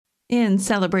In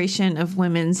celebration of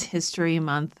Women's History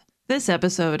Month, this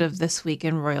episode of This Week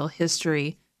in Royal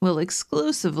History will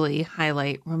exclusively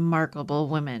highlight remarkable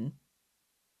women.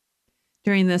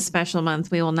 During this special month,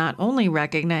 we will not only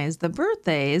recognize the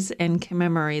birthdays and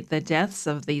commemorate the deaths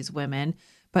of these women,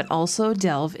 but also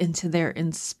delve into their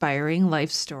inspiring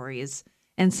life stories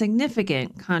and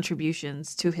significant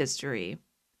contributions to history.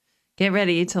 Get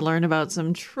ready to learn about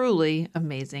some truly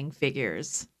amazing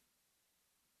figures.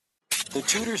 The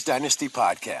Tudors Dynasty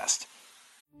Podcast.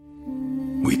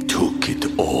 We took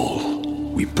it all.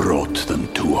 We brought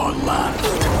them to our land.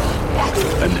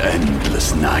 An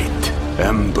endless night,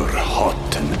 ember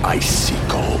hot and icy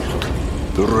cold.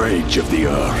 The rage of the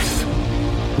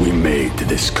earth. We made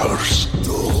this curse.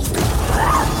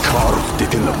 Carved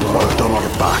it in the blood on our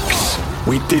backs.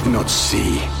 We did not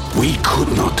see. We could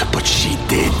not, but she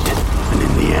did. And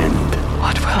in the end...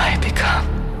 What will I become?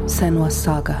 Senua's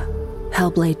Saga.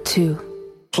 Hellblade 2.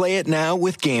 Play it now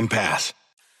with Game Pass.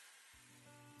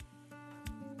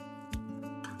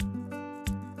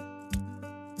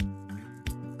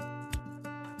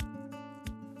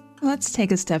 Let's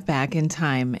take a step back in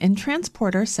time and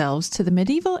transport ourselves to the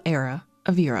medieval era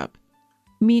of Europe.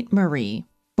 Meet Marie,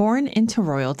 born into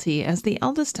royalty as the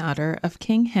eldest daughter of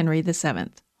King Henry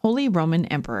VII, Holy Roman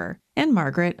Emperor, and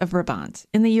Margaret of Brabant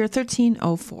in the year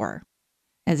 1304.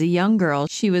 As a young girl,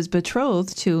 she was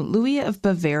betrothed to Louis of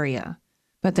Bavaria,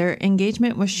 but their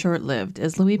engagement was short-lived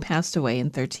as Louis passed away in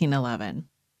 1311.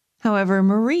 However,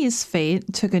 Marie's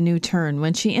fate took a new turn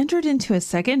when she entered into a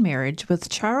second marriage with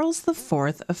Charles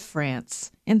IV of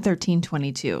France in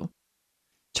 1322.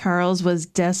 Charles was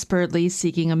desperately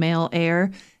seeking a male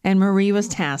heir, and Marie was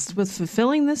tasked with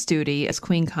fulfilling this duty as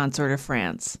Queen Consort of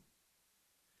France.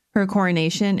 Her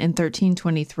coronation in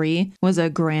 1323 was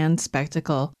a grand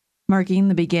spectacle, marking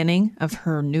the beginning of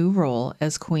her new role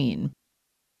as queen.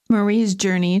 Marie's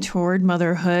journey toward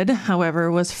motherhood,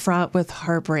 however, was fraught with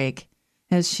heartbreak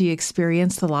as she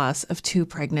experienced the loss of 2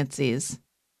 pregnancies.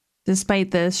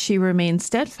 Despite this, she remained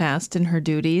steadfast in her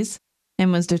duties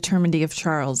and was determined to give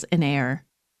Charles an heir.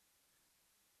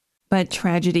 But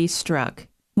tragedy struck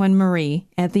when Marie,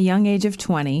 at the young age of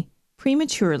 20,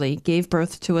 prematurely gave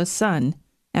birth to a son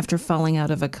after falling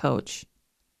out of a coach,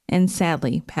 and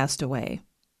sadly passed away.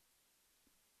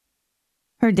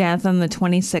 Her death on the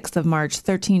 26th of March,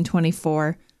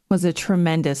 1324, was a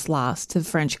tremendous loss to the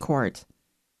French court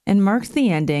and marked the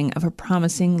ending of a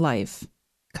promising life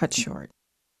cut short.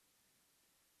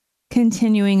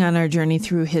 Continuing on our journey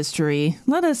through history,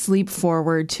 let us leap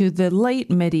forward to the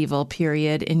late medieval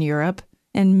period in Europe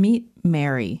and meet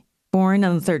Mary, born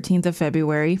on the 13th of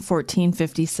February,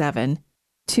 1457,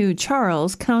 to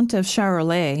Charles, Count of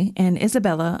Charolais, and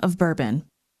Isabella of Bourbon.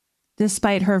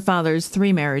 Despite her father's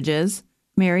 3 marriages,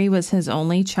 Mary was his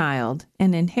only child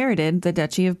and inherited the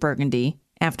Duchy of Burgundy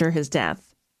after his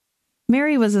death.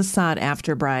 Mary was a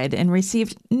sought-after bride and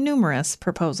received numerous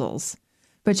proposals,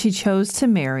 but she chose to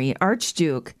marry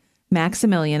Archduke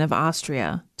Maximilian of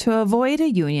Austria to avoid a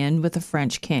union with the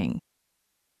French king.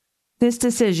 This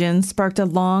decision sparked a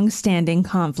long-standing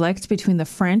conflict between the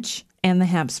French and the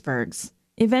Habsburgs,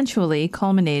 eventually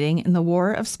culminating in the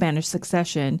War of Spanish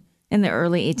Succession in the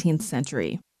early 18th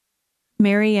century.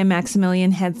 Mary and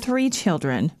Maximilian had 3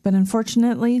 children, but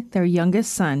unfortunately, their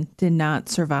youngest son did not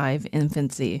survive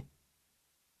infancy.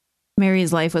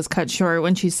 Mary's life was cut short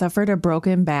when she suffered a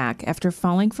broken back after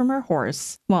falling from her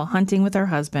horse while hunting with her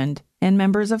husband and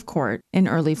members of court in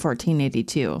early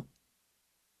 1482.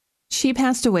 She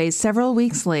passed away several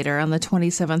weeks later on the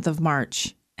 27th of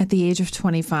March at the age of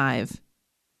 25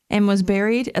 and was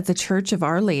buried at the Church of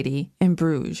Our Lady in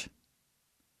Bruges.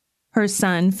 Her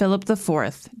son, Philip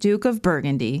IV, Duke of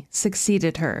Burgundy,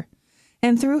 succeeded her,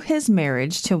 and through his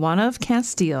marriage to Juana of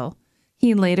Castile,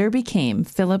 he later became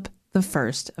Philip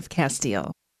I of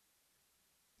Castile.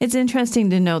 It's interesting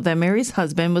to note that Mary's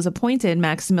husband was appointed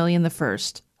Maximilian I,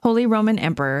 Holy Roman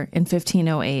Emperor, in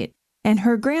 1508, and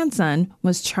her grandson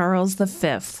was Charles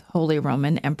V, Holy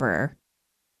Roman Emperor,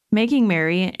 making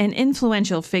Mary an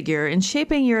influential figure in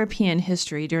shaping European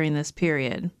history during this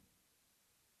period.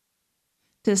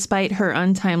 Despite her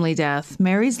untimely death,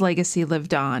 Mary's legacy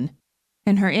lived on,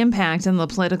 and her impact on the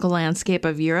political landscape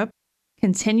of Europe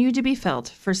continued to be felt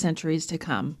for centuries to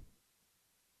come.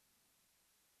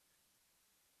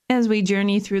 As we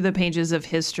journey through the pages of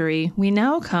history, we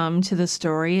now come to the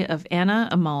story of Anna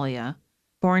Amalia,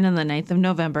 born on the 9th of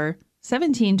November,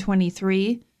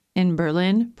 1723, in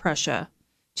Berlin, Prussia,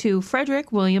 to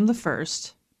Frederick William I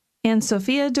and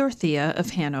Sophia Dorothea of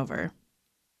Hanover.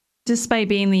 Despite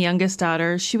being the youngest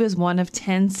daughter, she was one of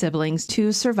 10 siblings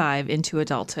to survive into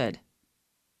adulthood.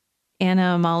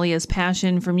 Anna Amalia's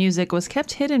passion for music was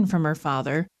kept hidden from her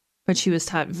father, but she was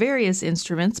taught various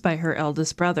instruments by her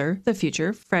eldest brother, the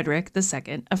future Frederick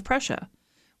II of Prussia,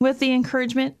 with the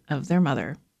encouragement of their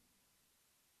mother.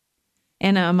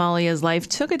 Anna Amalia's life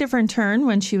took a different turn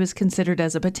when she was considered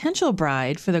as a potential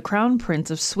bride for the Crown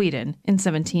Prince of Sweden in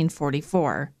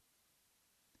 1744.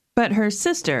 But her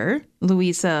sister,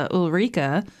 Louisa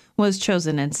Ulrika, was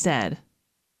chosen instead.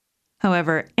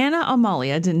 However, Anna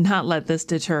Amalia did not let this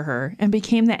deter her and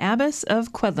became the abbess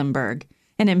of Quedlinburg,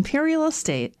 an imperial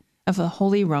estate of the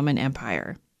Holy Roman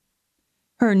Empire.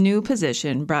 Her new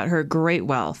position brought her great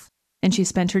wealth, and she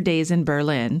spent her days in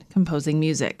Berlin composing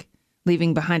music,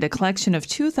 leaving behind a collection of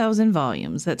 2,000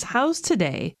 volumes that's housed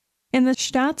today in the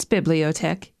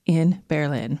Staatsbibliothek in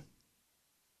Berlin.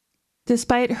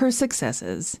 Despite her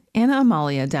successes, Anna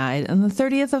Amalia died on the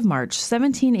 30th of March,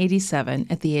 1787,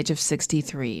 at the age of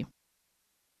 63.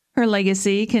 Her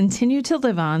legacy continued to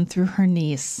live on through her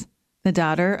niece, the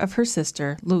daughter of her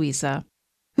sister, Louisa,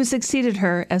 who succeeded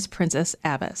her as Princess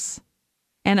Abbess.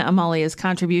 Anna Amalia's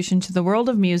contribution to the world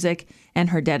of music and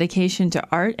her dedication to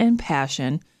art and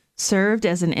passion served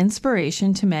as an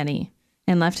inspiration to many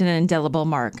and left an indelible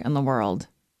mark on the world.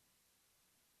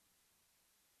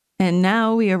 And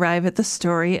now we arrive at the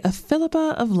story of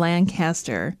Philippa of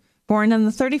Lancaster, born on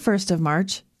the 31st of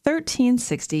March,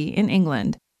 1360 in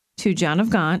England, to John of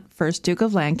Gaunt, 1st Duke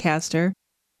of Lancaster,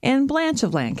 and Blanche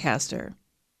of Lancaster.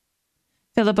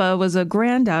 Philippa was a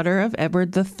granddaughter of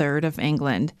Edward III of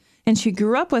England, and she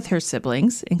grew up with her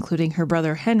siblings, including her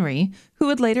brother Henry, who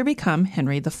would later become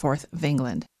Henry IV of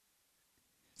England.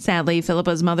 Sadly,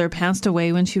 Philippa's mother passed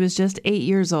away when she was just 8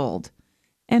 years old,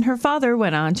 and her father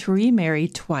went on to remarry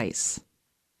twice.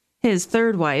 His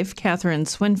third wife, Catherine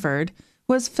Swynford,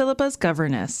 was Philippa's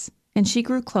governess, and she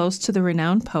grew close to the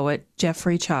renowned poet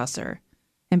Geoffrey Chaucer,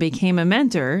 and became a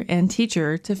mentor and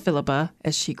teacher to Philippa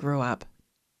as she grew up.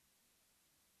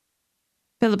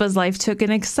 Philippa's life took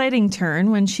an exciting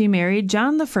turn when she married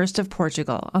John I of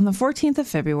Portugal on the 14th of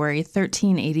February,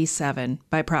 1387,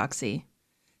 by proxy,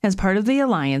 as part of the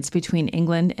alliance between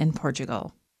England and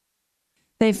Portugal.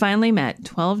 They finally met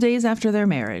 12 days after their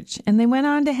marriage, and they went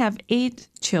on to have 8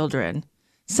 children,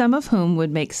 some of whom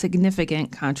would make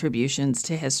significant contributions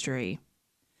to history.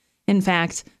 In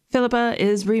fact, Philippa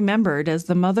is remembered as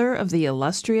the mother of the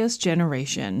illustrious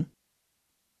generation.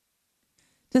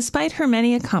 Despite her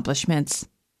many accomplishments,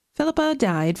 Philippa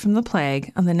died from the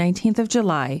plague on the 19th of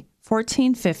July,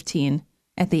 1415,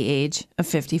 at the age of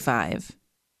 55.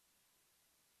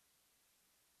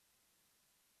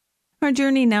 Our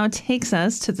journey now takes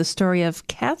us to the story of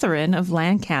Catherine of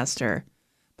Lancaster,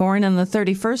 born on the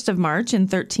 31st of March in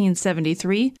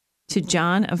 1373 to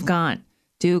John of Gaunt,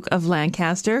 Duke of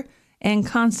Lancaster, and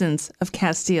Constance of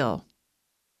Castile.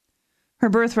 Her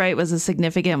birthright was a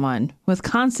significant one, with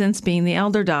Constance being the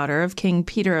elder daughter of King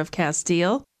Peter of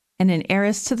Castile and an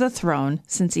heiress to the throne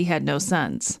since he had no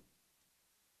sons.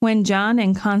 When John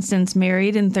and Constance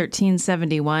married in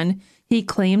 1371, he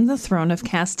claimed the throne of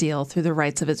Castile through the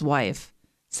rights of his wife,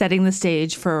 setting the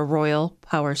stage for a royal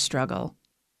power struggle.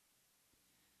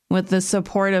 With the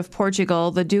support of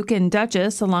Portugal, the Duke and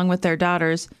Duchess, along with their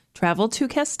daughters, traveled to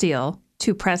Castile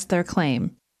to press their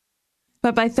claim.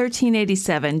 But by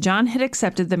 1387, John had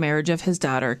accepted the marriage of his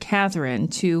daughter, Catherine,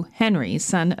 to Henry,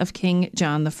 son of King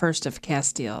John I of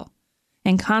Castile,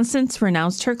 and Constance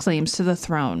renounced her claims to the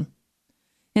throne.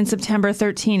 In September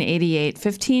 1388,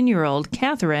 15-year-old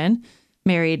Catherine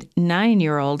married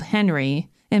 9-year-old Henry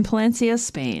in Palencia,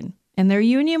 Spain, and their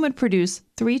union would produce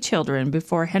 3 children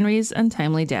before Henry's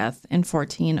untimely death in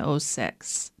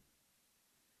 1406.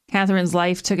 Catherine's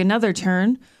life took another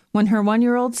turn when her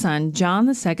 1-year-old son, John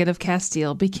II of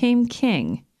Castile, became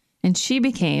king, and she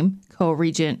became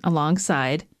co-regent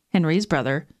alongside Henry's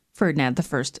brother, Ferdinand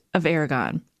I of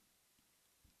Aragon.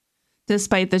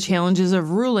 Despite the challenges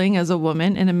of ruling as a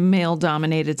woman in a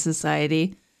male-dominated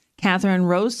society, Catherine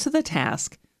rose to the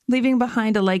task, leaving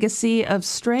behind a legacy of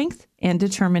strength and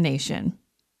determination.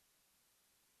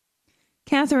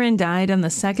 Catherine died on the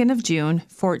 2nd of June,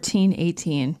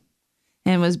 1418,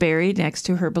 and was buried next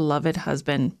to her beloved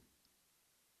husband.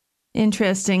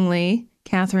 Interestingly,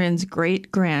 Catherine's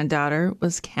great-granddaughter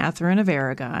was Catherine of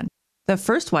Aragon, the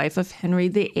first wife of Henry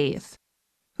VIII,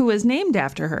 who was named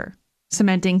after her,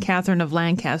 cementing Catherine of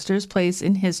Lancaster's place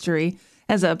in history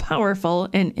as a powerful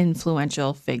and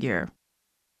influential figure.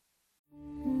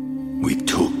 We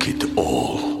took it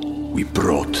all. We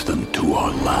brought them to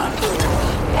our land.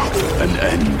 An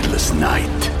endless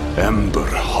night, ember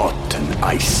hot and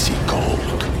icy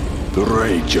cold. The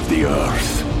rage of the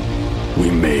earth. We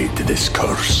made this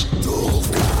curse.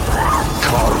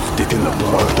 Carved it in the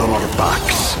blood on our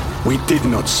backs. We did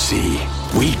not see.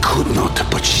 We could not,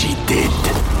 but she did.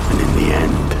 And in the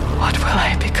end... What will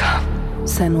I become?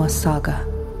 Senua's Saga.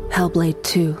 Hellblade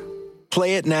 2.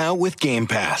 Play it now with Game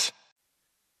Pass.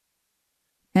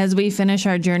 As we finish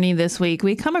our journey this week,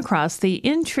 we come across the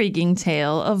intriguing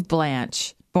tale of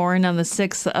Blanche, born on the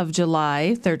 6th of July,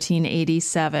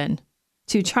 1387,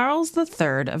 to Charles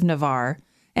III of Navarre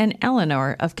and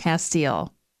Eleanor of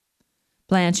Castile.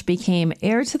 Blanche became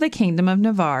heir to the Kingdom of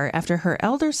Navarre after her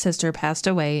elder sister passed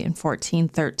away in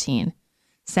 1413,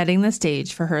 setting the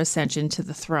stage for her ascension to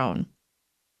the throne.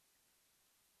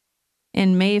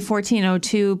 In May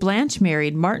 1402, Blanche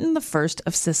married Martin I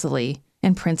of Sicily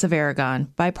and Prince of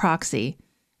Aragon by proxy,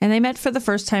 and they met for the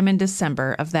first time in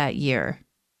December of that year.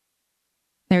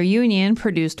 Their union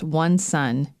produced one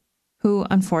son, who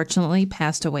unfortunately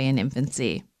passed away in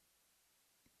infancy.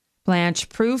 Blanche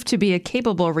proved to be a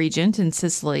capable regent in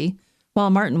Sicily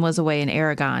while Martin was away in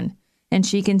Aragon, and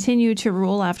she continued to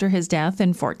rule after his death in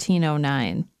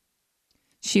 1409.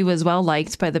 She was well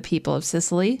liked by the people of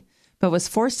Sicily, but was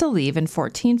forced to leave in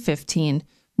 1415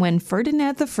 when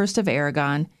Ferdinand I of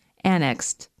Aragon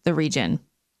annexed the region.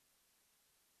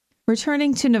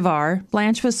 Returning to Navarre,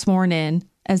 Blanche was sworn in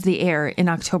as the heir in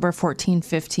October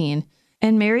 1415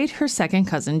 and married her second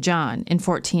cousin John in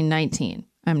 1419.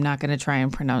 I'm not going to try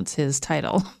and pronounce his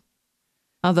title,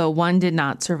 although one did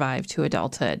not survive to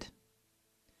adulthood.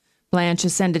 Blanche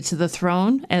ascended to the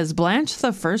throne as Blanche I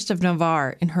of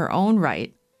Navarre in her own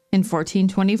right in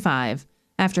 1425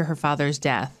 after her father's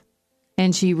death,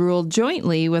 and she ruled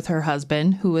jointly with her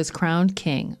husband, who was crowned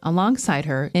king alongside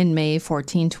her in May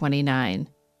 1429.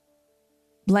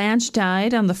 Blanche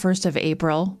died on the 1st of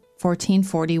April,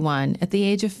 1441, at the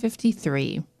age of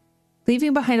 53.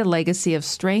 Leaving behind a legacy of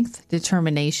strength,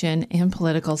 determination, and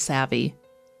political savvy.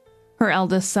 Her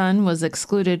eldest son was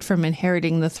excluded from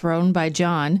inheriting the throne by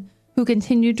John, who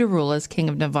continued to rule as King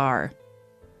of Navarre.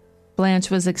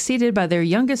 Blanche was succeeded by their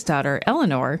youngest daughter,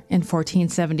 Eleanor, in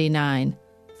 1479,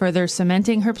 further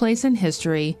cementing her place in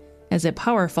history as a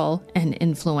powerful and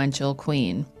influential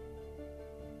queen.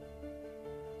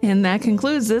 And that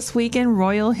concludes this week in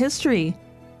Royal History.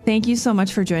 Thank you so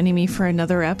much for joining me for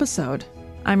another episode.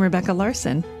 I'm Rebecca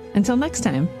Larson. Until next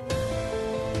time.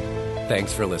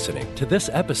 Thanks for listening to this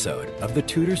episode of the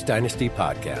Tudors Dynasty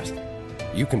Podcast.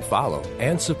 You can follow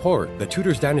and support the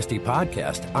Tudors Dynasty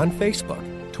Podcast on Facebook,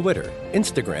 Twitter,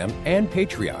 Instagram, and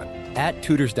Patreon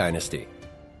 @Tudors Dynasty.